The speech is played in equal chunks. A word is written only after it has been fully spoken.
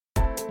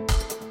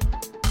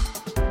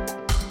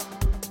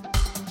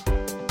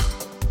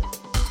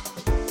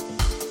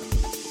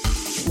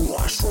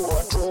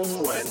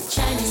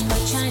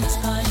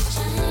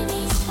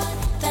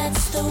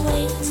the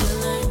way to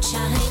learn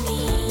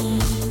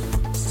Chinese.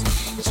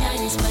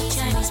 ChinesePod,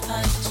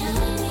 ChinesePod,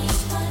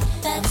 ChinesePod.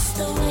 That's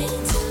the way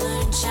to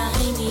learn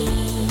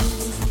Chinese.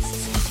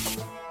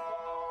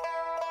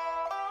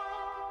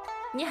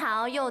 你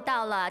好，又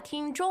到了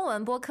听中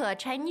文播客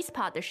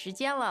ChinesePod 的时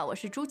间了，我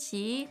是朱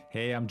琪。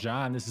 Hey, I'm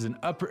John. This is an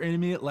upper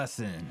intermediate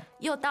lesson.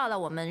 又到了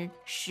我们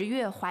10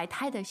月怀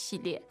胎的系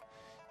列。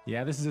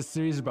Yeah, this is a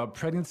series about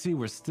pregnancy.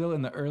 We're still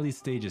in the early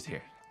stages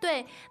here.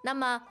 对，那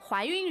么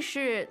怀孕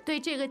是对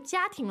这个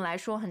家庭来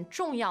说很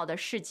重要的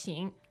事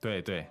情。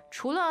对对，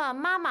除了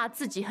妈妈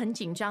自己很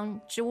紧张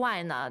之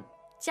外呢，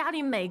家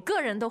里每个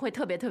人都会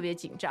特别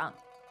紧张。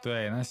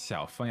对，那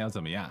小芬要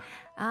怎么样？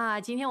啊，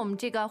今天我们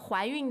这个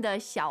怀孕的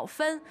小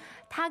芬，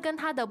她跟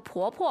她的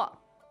婆婆，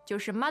就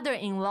是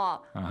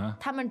mother-in-law，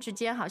他们之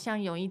间好像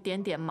有一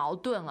点点矛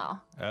盾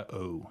啊。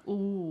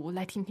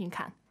来听听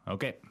看。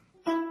Okay.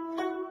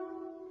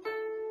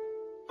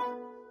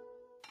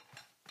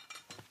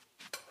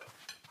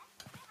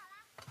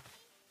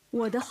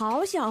 我的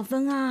好小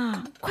芬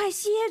啊，快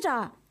歇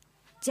着，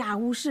家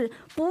务事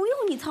不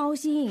用你操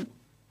心，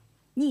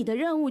你的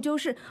任务就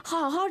是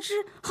好好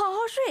吃，好好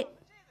睡，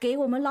给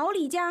我们老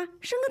李家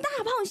生个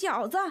大胖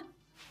小子。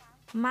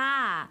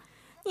妈，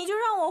你就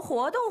让我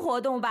活动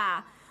活动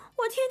吧，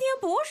我天天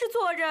不是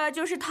坐着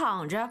就是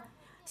躺着，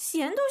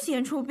闲都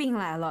闲出病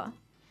来了。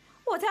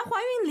我才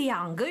怀孕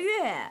2个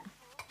月。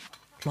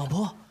老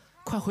婆，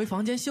快回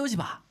房间休息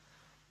吧，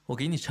我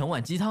给你盛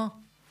碗鸡汤。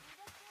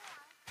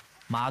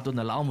妈炖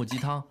的老母鸡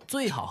汤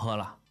最好喝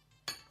了。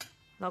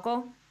老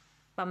公，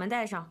把门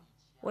带上，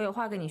我有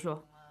话跟你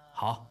说。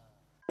好。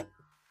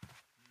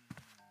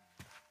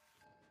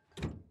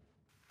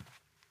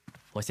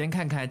我先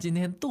看看今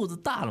天肚子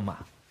大了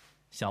吗？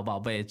小宝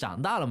贝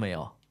长大了没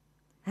有？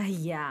哎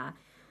呀，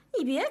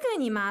你别跟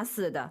你妈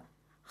似的，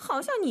好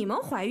像你们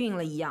怀孕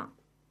了一样，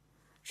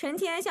成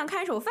天像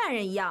看守犯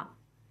人一样，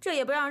这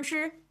也不让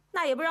吃，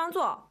那也不让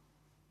做。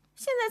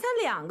现在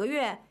才2个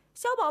月，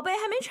小宝贝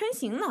还没成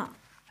型呢。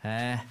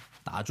哎，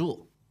打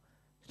住，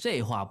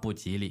这话不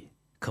吉利，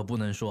可不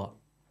能说。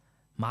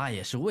妈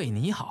也是为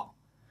你好，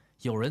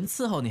有人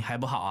伺候你还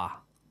不好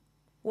啊？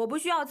我不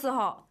需要伺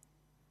候，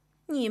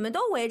你们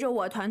都围着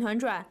我团团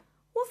转，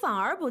我反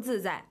而不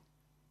自在。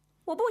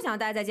我不想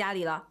待在家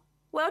里了，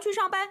我要去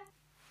上班。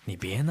你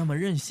别那么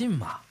任性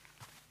嘛，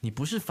你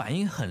不是反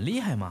应很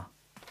厉害吗？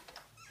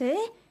哎，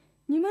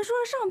你们说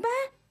上班？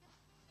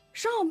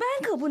上班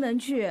可不能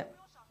去，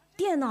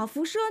电脑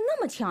辐射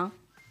那么强，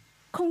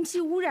空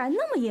气污染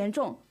那么严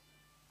重，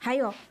还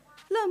有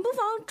冷不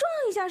防撞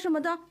一下什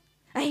么的，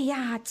哎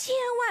呀，千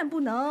万不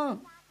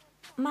能。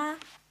妈，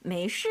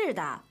没事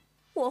的，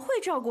我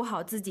会照顾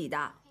好自己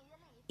的，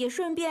也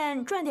顺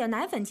便赚点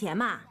奶粉钱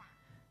嘛。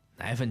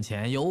奶粉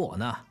钱有我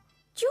呢。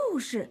就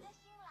是，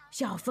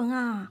小芬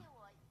啊，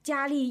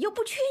家里又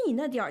不缺你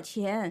那点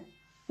钱，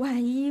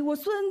万一我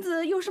孙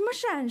子有什么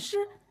闪失，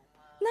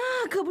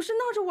那可不是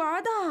闹着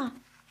玩的。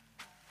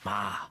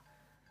妈，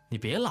你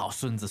别老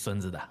孙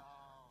子的，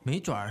没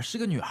准儿是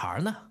个女孩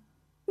呢。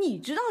你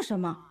知道什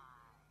么？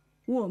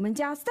我们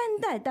家3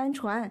代单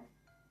传，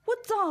我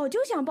早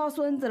就想抱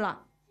孙子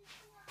了。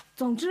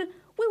总之，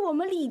为我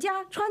们李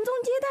家传宗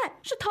接代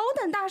是头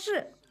等大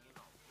事。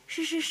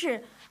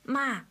是，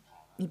妈，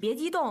你别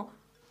激动，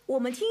我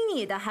们听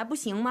你的还不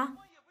行吗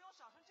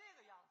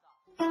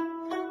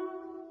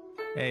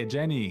？Hey,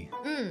 Jenny.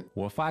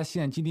 我发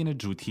现今天的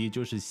主题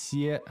就是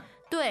歇。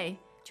对，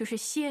就是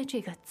歇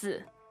这个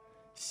字。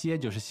歇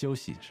就是休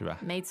息，是吧？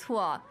没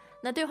错。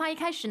那对话一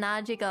开始呢，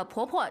这个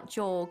婆婆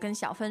就跟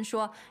小芬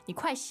说：“你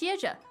快歇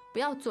着，不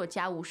要做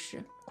家务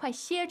事，快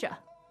歇着。”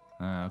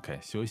 OK，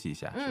 休息一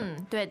下。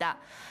对的。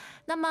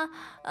那么，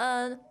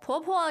婆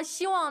婆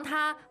希望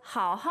她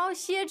好好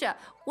歇着，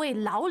为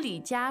老李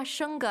家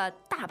生个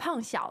大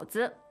胖小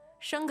子，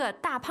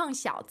大胖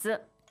小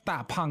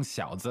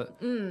子，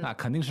那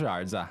肯定是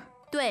儿子啊。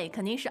对，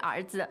肯定是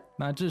儿子。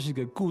那这是一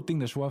个固定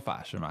的说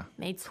法是吗？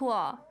没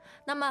错。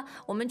那么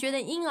我们觉得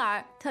婴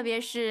儿，特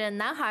别是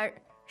男孩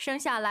生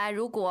下来，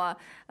如果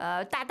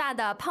大大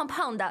的、胖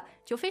胖的，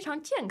就非常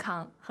健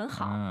康，很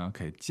好。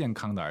OK， 健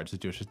康的儿子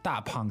就是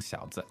大胖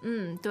小子。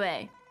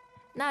对。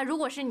那如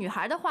果是女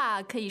孩的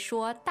话，可以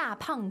说大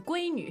胖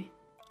闺女。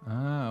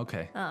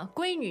OK。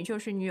闺女就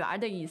是女儿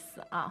的意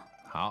思啊。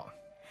好。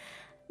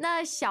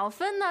那小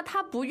芬呢，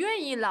她不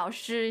愿意老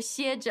是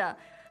歇着，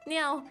那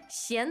样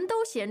闲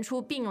都闲出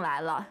病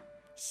来了。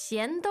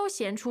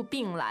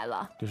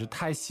就是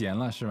太闲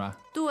了是吗？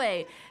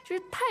对，就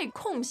是太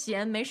空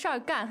闲没事儿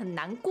干，很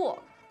难过。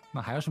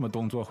那还有什么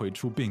动作会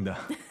出病的？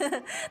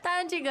当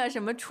然这个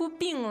什么出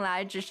病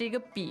来只是一个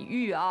比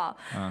喻啊。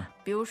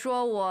比如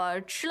说我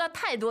吃了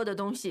太多的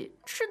东西，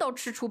吃都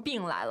吃出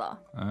病来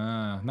了。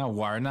那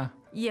玩呢？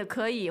也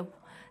可以，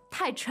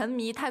太沉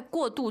迷太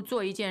过度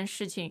做一件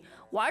事情，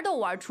玩都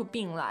玩出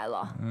病来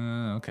了。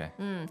OK。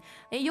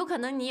有可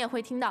能你也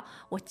会听到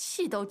我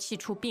气都气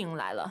出病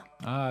来了。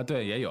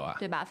对，也有啊，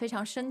对吧？非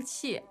常生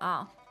气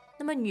啊。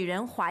那么女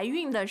人怀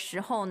孕的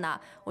时候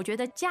呢，我觉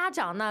得家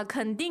长呢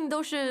肯定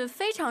都是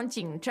非常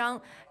紧张，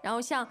然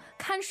后像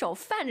看守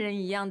犯人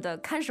一样的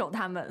看守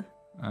他们。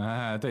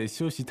对，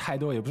休息太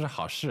多也不是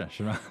好事，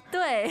是吧？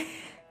对，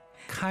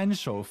看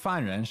守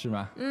犯人是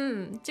吧？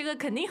这个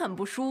肯定很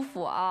不舒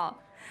服啊。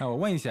那我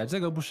问一下，这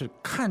个不是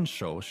看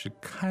守，是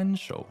看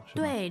守，是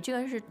吧？对，这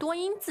个是多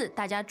音字，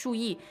大家注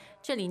意，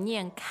这里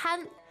念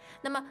看。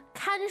那么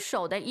看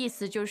守的意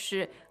思就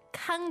是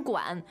看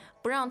管，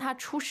不让他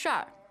出事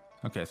儿。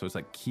Okay, so it's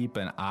like keep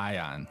an eye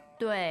on.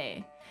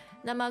 对，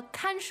那么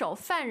看守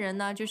犯人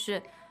呢，就是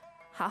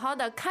好好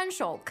的看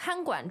守、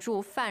看管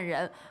住犯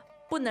人，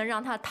不能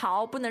让他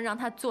逃，不能让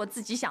他做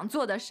自己想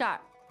做的事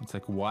儿。It's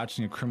like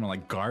watching a criminal,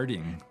 like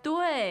guarding.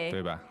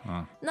 对吧？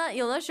那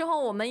有的时候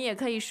我们也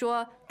可以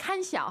说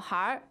看小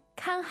孩、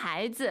看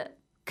孩子。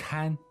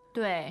看。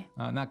对。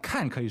那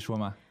看可以说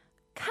吗？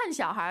看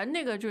小孩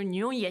那个就是你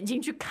用眼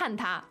睛去看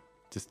他。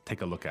Just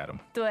take a look at him.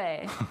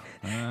 对。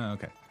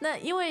OK。那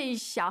因为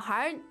小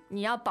孩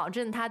你要保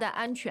证他的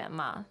安全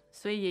嘛，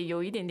所以也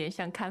有一点点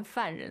像看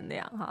犯人那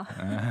样哈。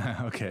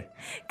OK。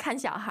看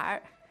小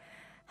孩。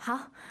好，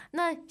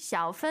那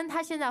小芬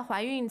她现在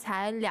怀孕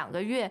才2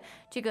个月，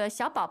这个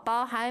小宝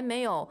宝还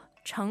没有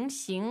成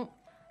型。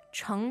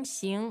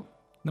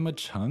那么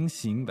成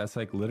型 ，that's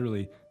like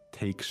literally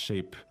take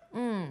shape.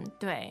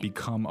 对。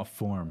Become a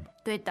form.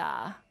 对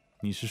的。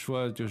你是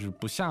说就是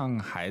不像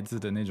孩子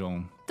的那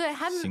种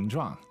形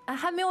状？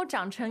还没有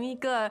长成一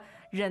个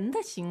人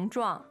的形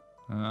状。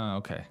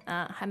OK。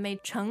还没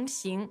成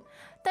型，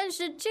但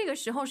是这个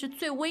时候是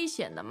最危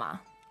险的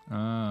嘛。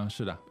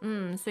是的。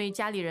所以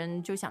家里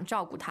人就想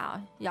照顾他，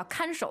要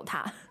看守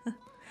他。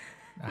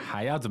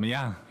还要怎么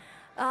样？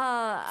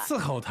伺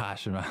候他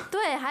是吧？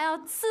对，还要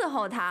伺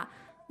候他。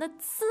那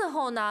伺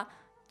候呢，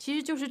其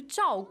实就是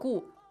照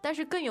顾，但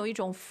是更有一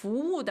种服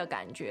务的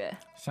感觉，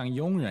像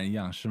佣人一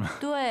样是吗？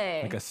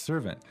对 ，like a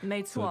servant。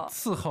没错。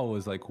So, 伺候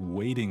is like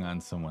waiting on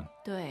someone。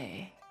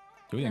对，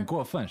有点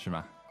过分是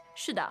吧？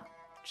是的，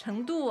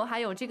程度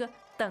还有这个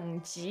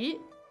等级。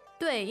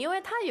对，因为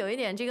它有一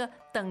点这个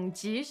等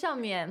级上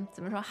面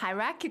怎么说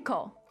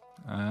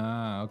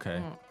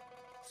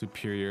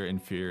hierarchical。OK。superior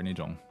inferior 那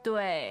种。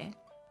对。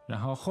然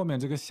后后面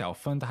这个小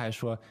芬她还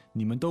说，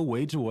你们都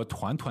围着我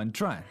团团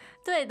转。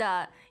对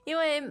的，因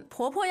为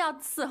婆婆要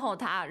伺候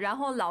她，然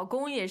后老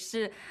公也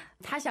是，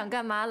她想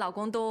干嘛老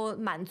公都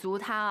满足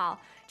她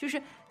啊，就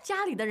是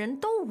家里的人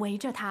都围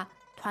着她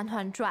团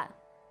团转，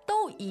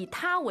都以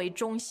她为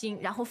中心，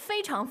然后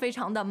非常非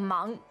常的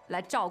忙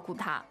来照顾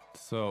她。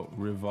So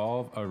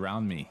revolve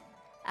around me。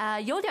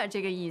有点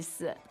这个意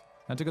思。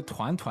那这个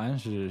团团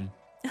是？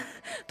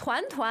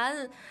团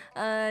团，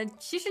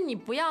其实你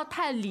不要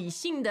太理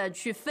性的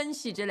去分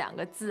析这2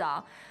个字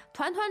啊。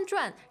团团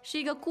转是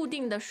一个固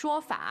定的说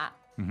法，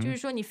就是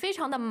说你非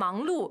常的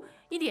忙碌，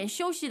一点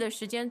休息的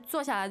时间、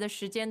坐下来的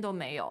时间都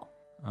没有。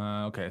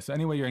Okay, so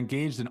anyway, you're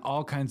engaged in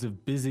all kinds of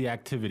busy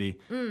activity.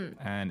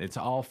 And it's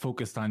all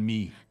focused on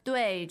me.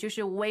 对，就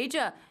是围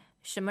着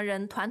什么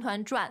人团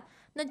团转。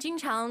那经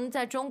常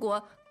在中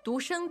国独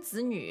生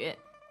子女，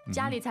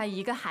家里才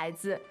一个孩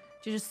子。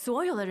就是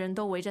所有的人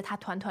都围着他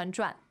团团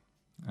转。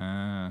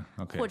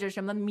OK。或者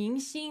什么明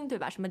星对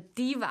吧？什么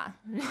diva，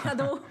 人家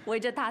都围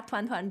着他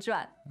团团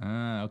转。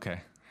OK。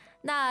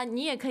那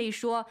你也可以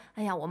说，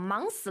哎呀，我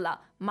忙死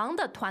了，忙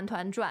得团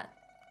团转。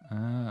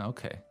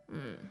OK。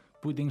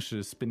不一定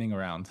是 spinning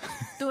around。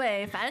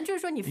对，反正就是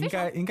说你非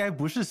常应该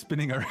不是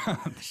spinning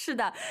around。是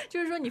的，就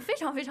是说你非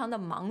常非常的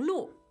忙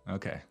碌。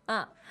OK。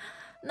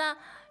那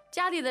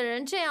家里的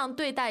人这样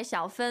对待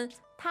小芬，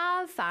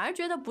他反而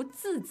觉得不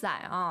自在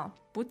啊，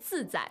不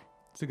自在。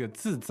这个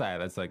自在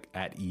that's like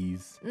at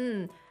ease。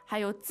还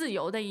有自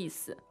由的意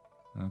思。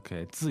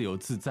OK， 自由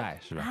自在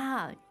是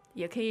吧？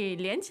也可以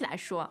连起来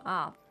说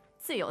啊，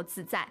自由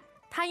自在。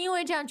他因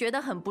为这样觉得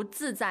很不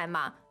自在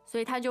嘛，所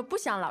以他就不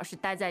想老是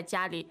待在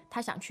家里，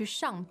他想去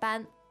上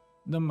班。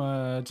那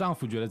么丈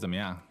夫觉得怎么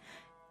样？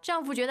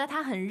丈夫觉得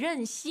他很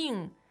任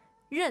性。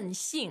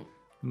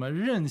那么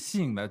任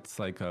性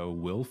that's like a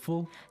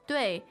willful。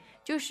对，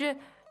就是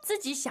自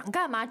己想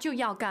干嘛就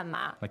要干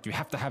嘛。Like you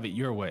have to have it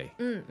your way。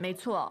没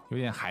错。有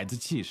点孩子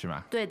气是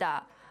吧？对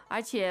的，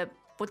而且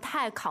不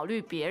太考虑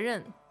别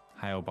人。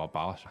还有宝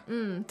宝是吧？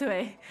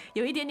对，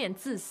有一点点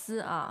自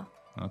私啊。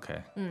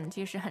OK。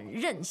就是很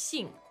任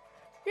性。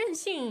任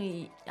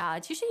性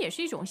其实也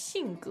是一种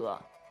性格。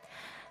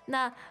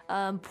那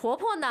婆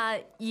婆呢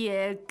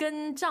也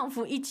跟丈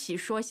夫一起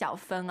说小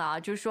芬啊，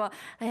就是说，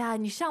哎呀，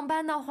你上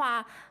班的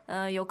话，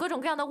有各种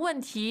各样的问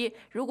题，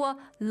如果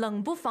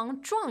冷不防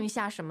撞一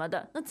下什么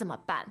的，那怎么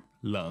办？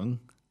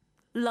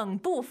冷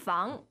不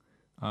防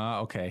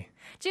OK。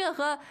这个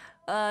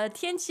和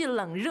天气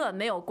冷热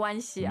没有关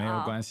系啊。没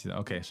有关系的。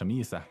OK， 什么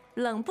意思啊？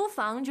冷不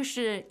防就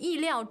是意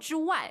料之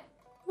外，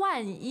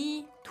万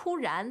一突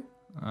然。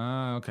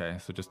OK，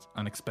 so just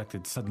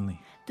unexpected suddenly。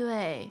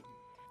对。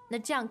那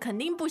这样肯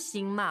定不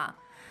行嘛。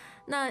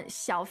那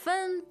小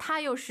芬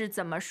她又是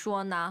怎么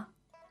说呢？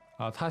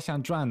她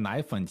想赚奶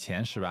粉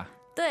钱是吧？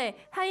对，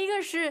她一个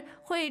是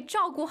会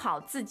照顾好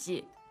自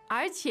己，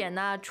而且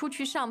呢，出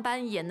去上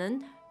班也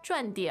能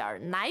赚点儿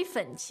奶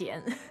粉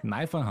钱。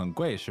奶粉很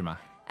贵是吗？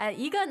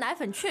一个奶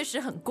粉确实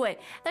很贵，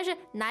但是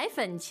奶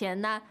粉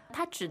钱呢，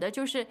它指的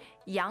就是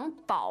养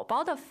宝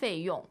宝的费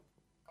用。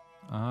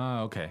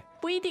OK。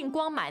不一定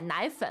光买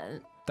奶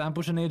粉。但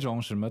不是那种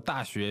什么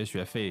大学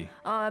学费。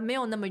没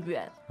有那么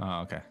远。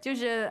OK。就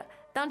是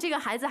当这个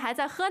孩子还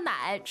在喝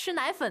奶、吃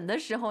奶粉的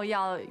时候，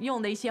要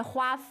用的一些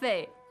花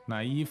费。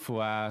买衣服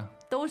啊。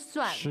都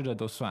算。吃的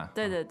都算。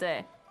对对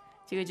对。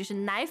这个就是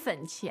奶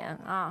粉钱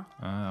啊。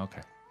OK。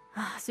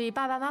所以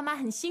爸爸妈妈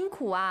很辛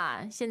苦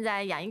啊，现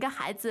在养一个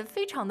孩子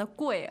非常的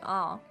贵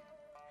啊。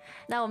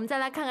那我们再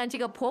来看看这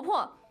个婆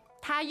婆，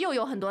她又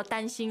有很多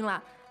担心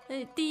了。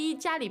第一，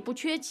家里不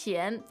缺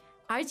钱，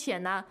而且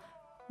呢，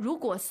如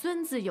果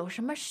孙子有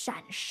什么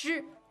闪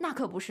失，那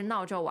可不是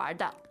闹着玩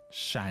的。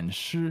闪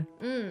失？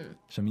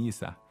什么意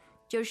思啊？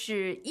就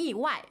是意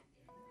外。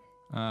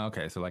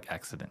OK, so like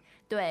accident.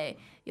 对，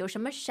有什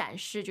么闪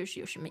失就是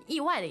有什么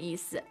意外的意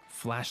思。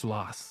Flash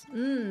loss.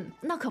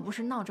 那可不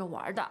是闹着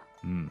玩的。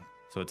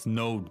So it's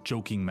no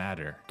joking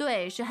matter.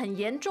 对，是很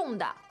严重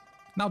的。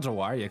闹着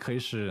玩也可以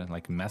是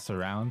like mess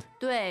around.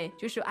 对，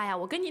就是哎呀，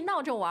我跟你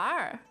闹着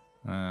玩。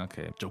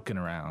OK, joking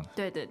around.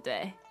 对对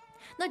对。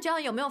那这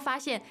样有没有发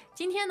现，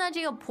今天呢，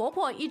这个婆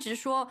婆一直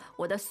说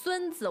我的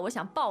孙子，我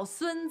想抱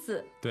孙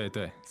子。对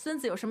对。孙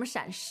子有什么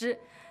闪失？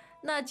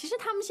那其实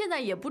他们现在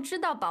也不知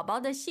道宝宝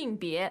的性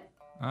别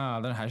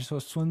但是还是说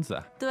孙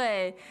子。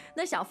对，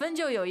那小芬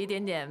就有一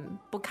点点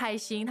不开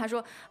心，她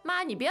说：“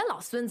妈，你别老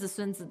孙子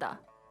孙子的，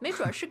没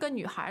准是个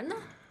女孩呢。”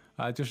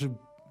就是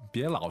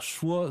别老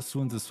说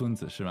孙子孙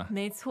子是吗？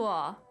没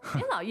错，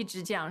别老一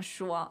直这样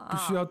说。不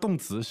需要动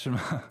词是吗？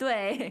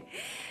对，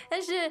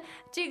但是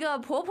这个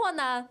婆婆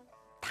呢，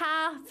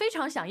她非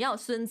常想要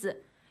孙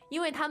子，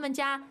因为他们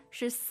家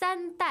是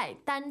3代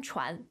单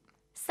传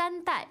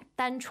，3代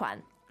单传。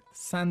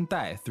3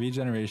代 3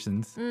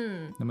 generations。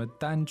那么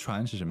单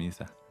传是什么意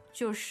思啊？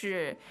就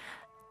是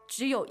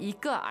只有一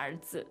个儿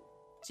子，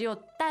只有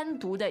单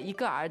独的一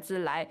个儿子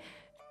来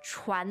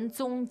传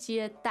宗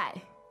接代。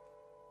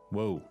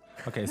Whoa.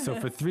 Okay, so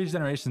for 3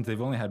 generations, they've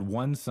only had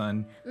one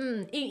son.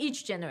 In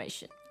each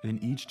generation. In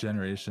each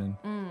generation.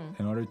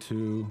 In order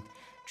to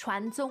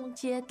传宗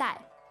接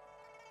代，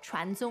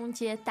传宗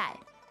接代。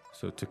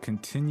So to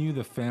continue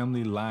the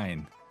family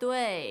line.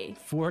 对。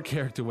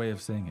 4-character way of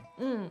saying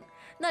it.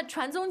 那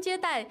传宗接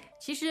代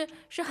其实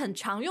是很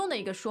常用的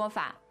一个说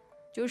法，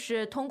就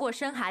是通过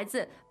生孩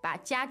子把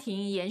家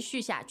庭延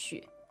续下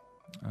去。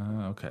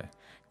OK。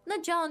那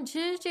这样其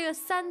实这个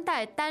3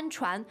代单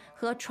传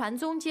和传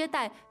宗接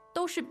代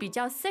都是比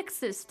较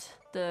sexist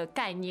的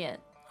概念。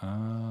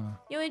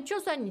因为就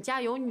算你家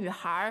有女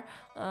孩，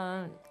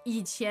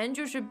以前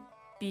就是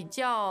比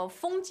较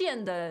封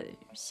建的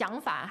想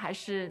法，还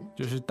是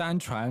就是单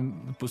传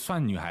不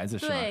算女孩子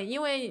是吧？对，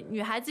因为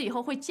女孩子以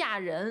后会嫁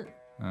人，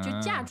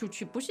就嫁出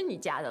去，不是你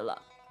家的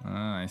了。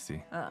I see。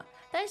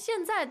但是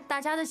现在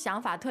大家的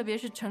想法，特别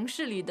是城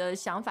市里的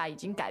想法已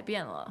经改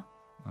变了。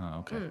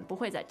OK。不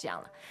会再这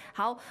样了。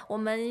好，我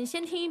们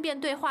先听一遍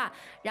对话，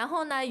然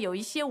后呢，有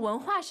一些文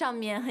化上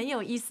面很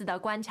有意思的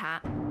观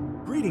察。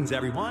Greetings,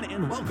 everyone,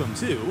 and welcome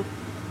to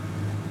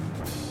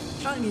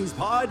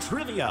ChinesePod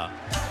Trivia.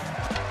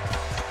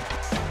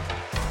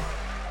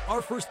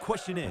 Our first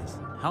question is,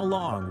 how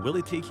long will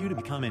it take you to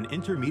become an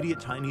intermediate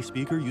Chinese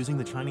speaker using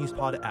the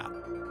ChinesePod app?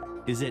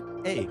 Is it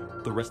A,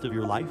 the rest of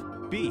your life?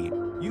 B,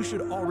 you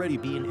should already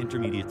be an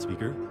intermediate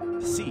speaker?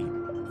 C,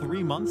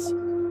 3 months?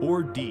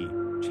 Or D,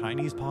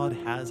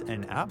 ChinesePod has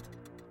an app?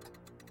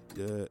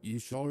 You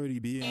should already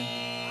be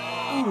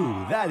in.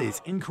 Ooh, that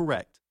is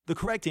incorrect. The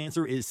correct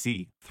answer is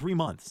C, 3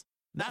 months.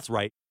 That's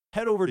right.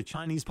 Head over to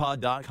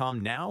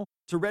ChinesePod.com now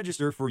to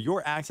register for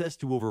your access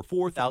to over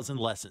 4,000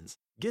 lessons.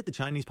 Get the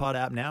ChinesePod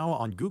app now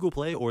on Google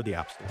Play or the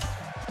App Store.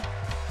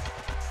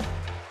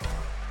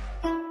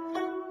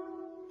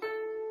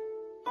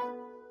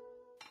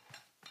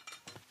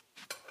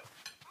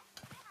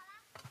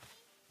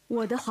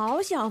 我的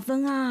好小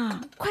芬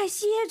啊，快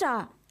歇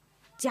着，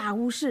家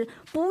务事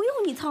不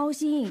用你操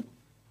心，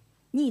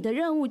你的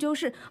任务就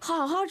是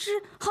好好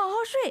吃，好好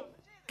睡，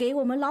给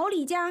我们老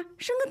李家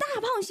生个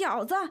大胖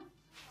小子。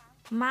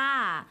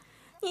妈，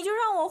你就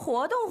让我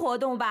活动活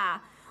动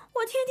吧，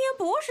我天天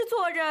不是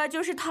坐着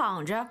就是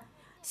躺着，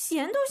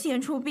闲都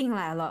闲出病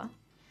来了。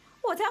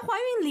我才怀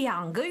孕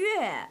2个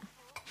月。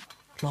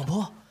老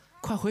婆，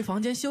快回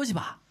房间休息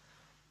吧，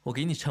我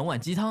给你盛碗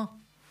鸡汤。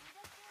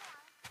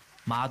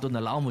妈炖的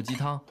老母鸡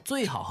汤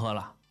最好喝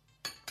了。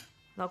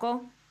老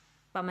公，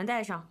把门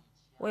带上，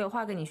我有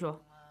话跟你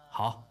说。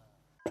好。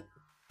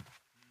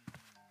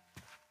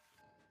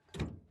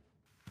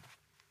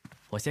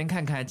我先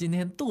看看今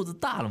天肚子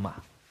大了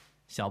吗？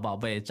小宝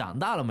贝长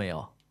大了没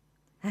有？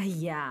哎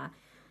呀，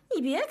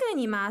你别跟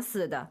你妈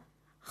似的，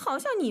好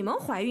像你们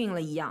怀孕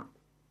了一样，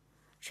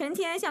成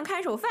天像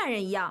看守犯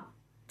人一样，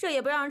这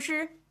也不让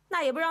吃，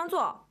那也不让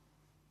做。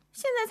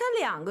现在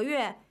才2个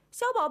月，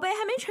小宝贝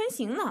还没成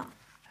型呢。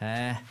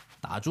哎，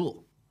打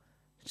住，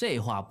这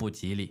话不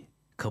吉利，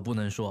可不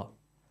能说。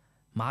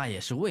妈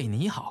也是为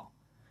你好，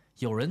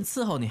有人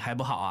伺候你还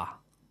不好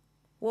啊？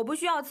我不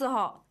需要伺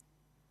候，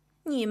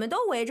你们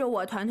都围着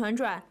我团团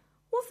转，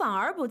我反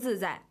而不自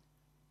在。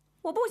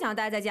我不想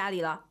待在家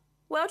里了，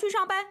我要去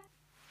上班。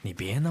你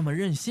别那么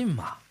任性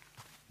嘛，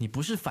你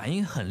不是反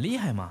应很厉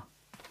害吗？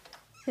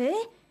哎，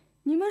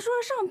你们说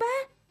上班？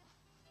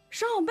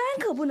上班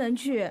可不能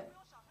去，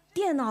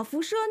电脑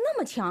辐射那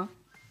么强，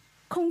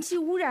空气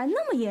污染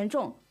那么严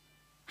重，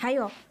还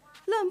有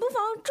冷不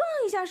防撞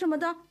一下什么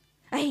的，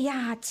哎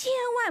呀，千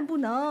万不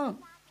能。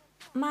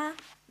妈，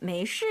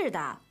没事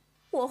的，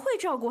我会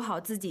照顾好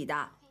自己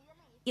的，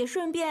也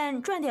顺便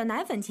赚点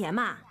奶粉钱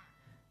嘛。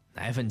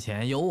奶粉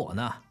钱有我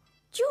呢。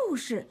就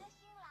是，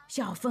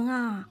小芬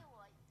啊，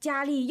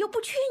家里又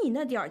不缺你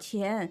那点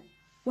钱，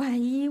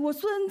万一我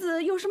孙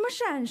子有什么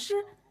闪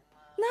失，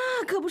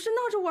那可不是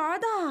闹着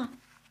玩的。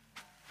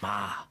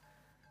妈，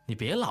你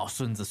别老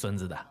孙子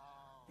的，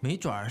没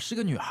准儿是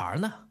个女孩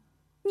呢。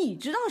你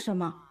知道什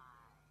么？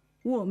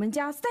我们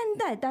家3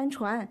代单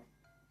传，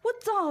我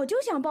早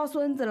就想抱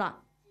孙子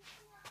了。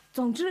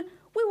总之，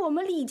为我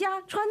们李家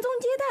传宗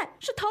接代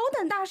是头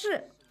等大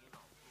事。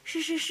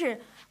是，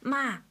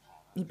妈，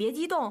你别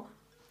激动，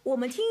我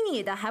们听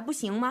你的还不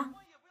行吗？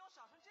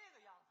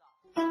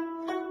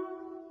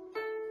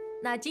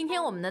那今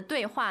天我们的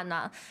对话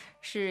呢，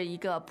是一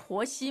个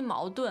婆媳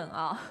矛盾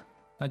啊。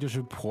那就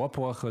是婆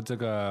婆和这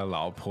个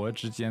老婆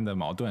之间的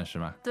矛盾是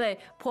吗？对，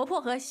婆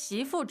婆和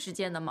媳妇之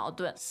间的矛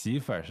盾。媳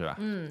妇儿是吧？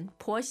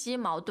婆媳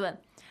矛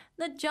盾。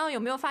那只要有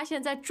没有发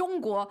现，在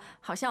中国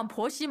好像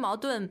婆媳矛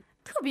盾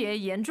特别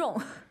严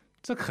重？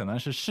这可能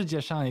是世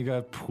界上一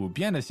个普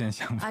遍的现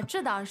象吧。啊，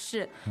这倒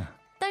是。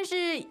但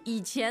是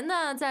以前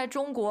呢，在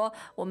中国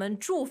我们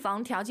住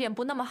房条件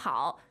不那么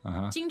好，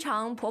经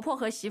常婆婆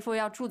和媳妇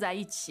要住在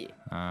一起，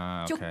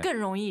就更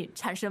容易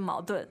产生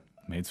矛盾。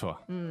没错。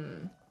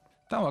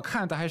但我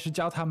看他还是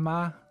叫他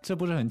妈，这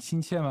不是很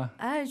亲切吗？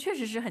哎，确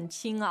实是很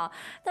亲啊。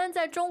但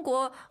在中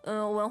国，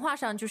文化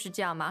上就是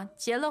这样嘛。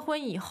结了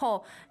婚以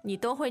后，你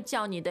都会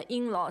叫你的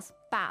in-laws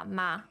爸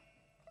妈，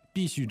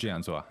必须这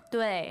样做。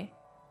对，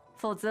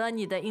否则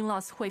你的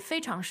in-laws 会非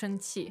常生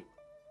气，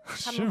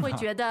他们会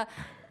觉得，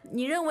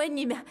你认为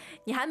你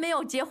还没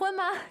有结婚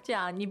吗？这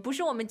样，你不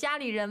是我们家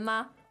里人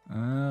吗？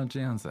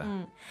这样子。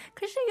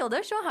可是有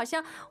的时候好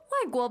像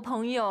外国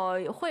朋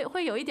友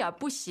会有一点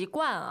不习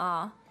惯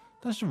啊。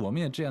但是我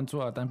们也这样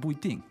做，但不一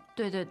定。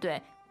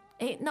对，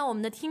哎，那我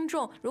们的听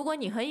众，如果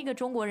你和一个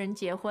中国人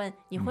结婚，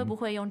你会不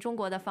会用中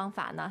国的方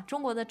法呢？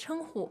中国的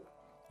称呼？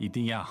一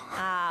定要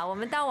啊！我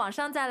们到网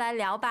上再来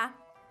聊吧。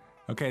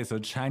Okay, so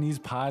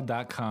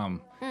ChinesePod.com.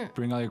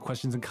 Bring all your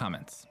questions and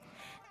comments.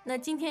 那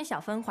今天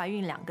小芬怀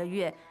孕2个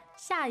月，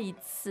下一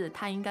次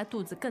她应该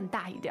肚子更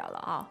大一点了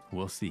啊。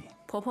We'll see.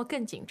 婆婆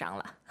更紧张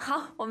了。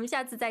好，我们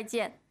下次再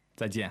见。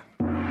再见。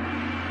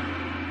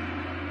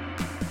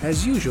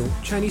As usual,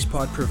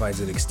 ChinesePod provides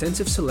an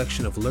extensive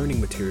selection of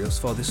learning materials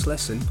for this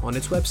lesson on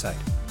its website,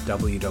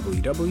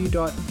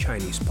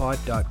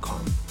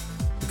 www.ChinesePod.com.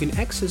 You can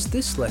access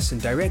this lesson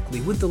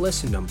directly with the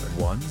lesson number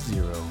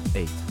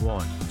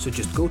 1081. So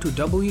just go to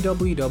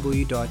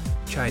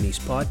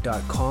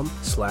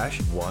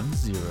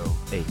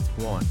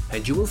www.ChinesePod.com/1081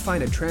 and you will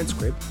find a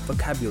transcript,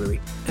 vocabulary,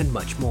 and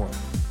much more.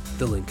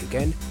 The link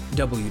again,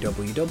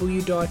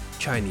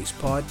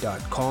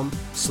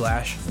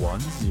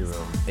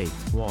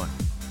 www.ChinesePod.com/1081.